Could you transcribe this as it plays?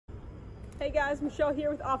Hey guys, Michelle here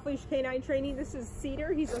with Off Leash Canine Training. This is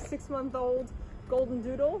Cedar. He's a 6-month-old golden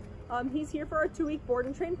doodle. He's here for our 2-week board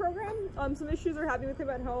and train program. Some issues they're having with him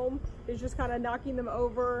at home is just kind of knocking them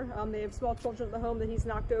over. They have small children at the home that he's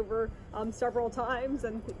knocked over several times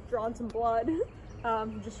and drawn some blood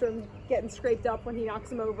just from getting scraped up when he knocks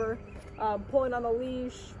them over. Pulling on the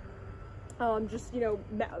leash, just, you know,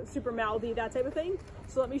 super mouthy, that type of thing.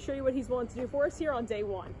 So let me show you what he's willing to do for us here on day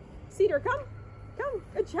 1. Cedar, come.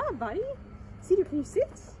 Good job, buddy. Cedar, can you sit?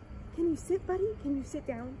 Can you sit, buddy? Can you sit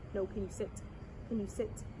down? No, can you sit? Can you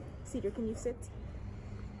sit? Cedar, can you sit?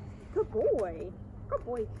 Good boy. Good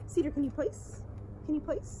boy. Cedar, can you place? Can you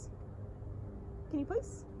place? Can you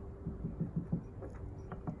place?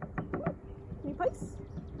 Can you place?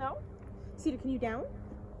 No? Cedar, can you down?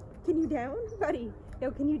 Can you down? Buddy.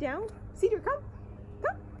 No, can you down? Cedar, come.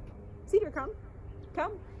 Come. Cedar, come.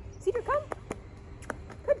 Come. Cedar, come.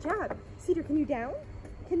 Good job. Cedar, can you down?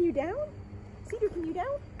 Can you down? Cedar, can you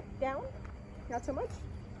down? Down? Not so much?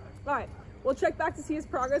 All right, we'll check back to see his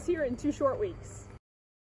progress here in 2 short weeks.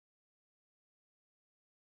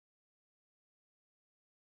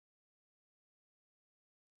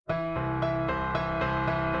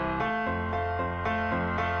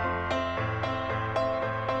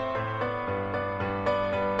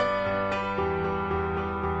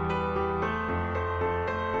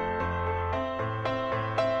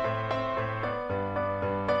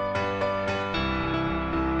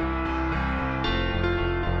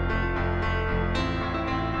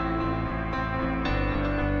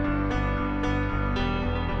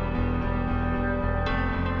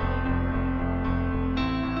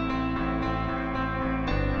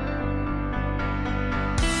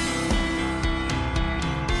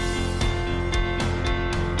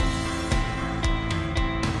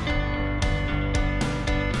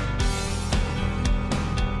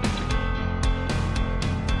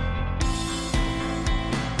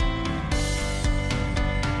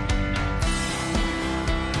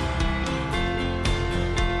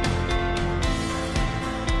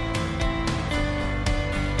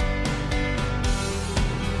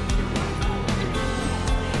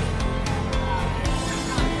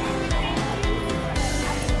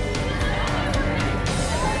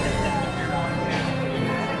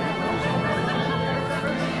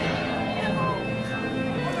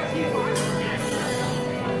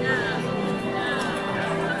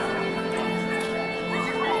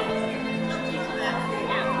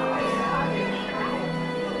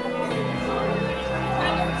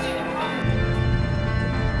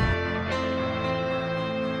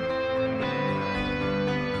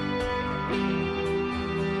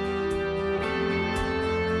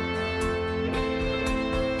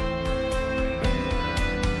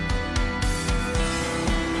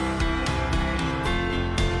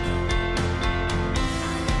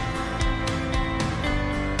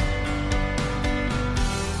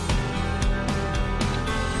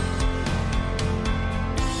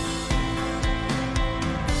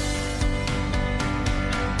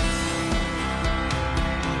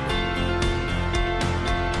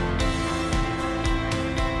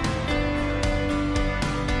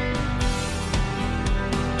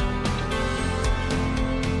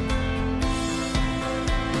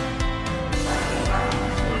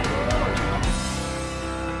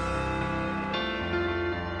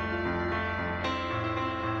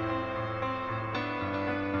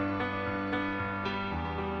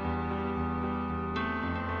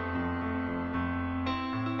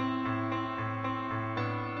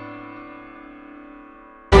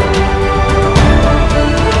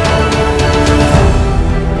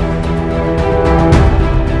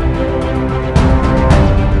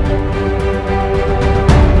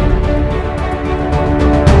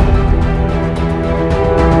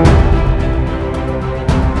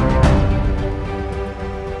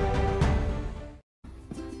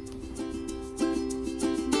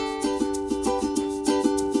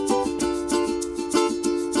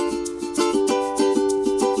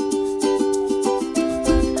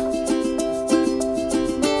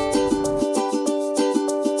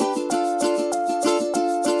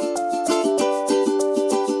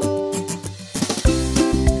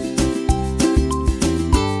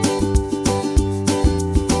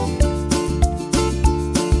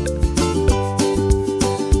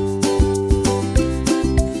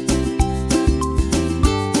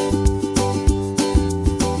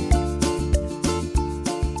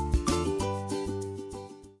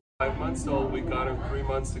 We got him 3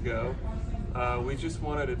 months ago. We just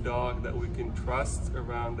wanted a dog that we can trust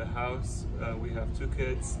around the house. We have 2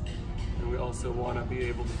 kids, and we also want to be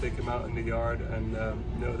able to take him out in the yard and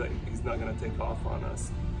know that he's not going to take off on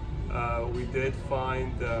us. We did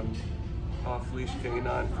find off-leash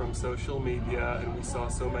canine from social media, and we saw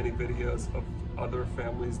so many videos of other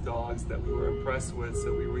families' dogs that we were impressed with,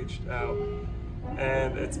 so we reached out.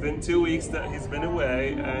 And it's been 2 weeks that he's been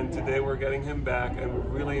away, and today we're getting him back, and we're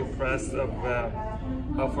really impressed of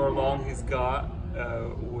how far along he's got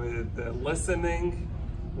with listening,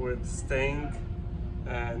 with staying,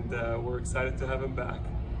 and we're excited to have him back.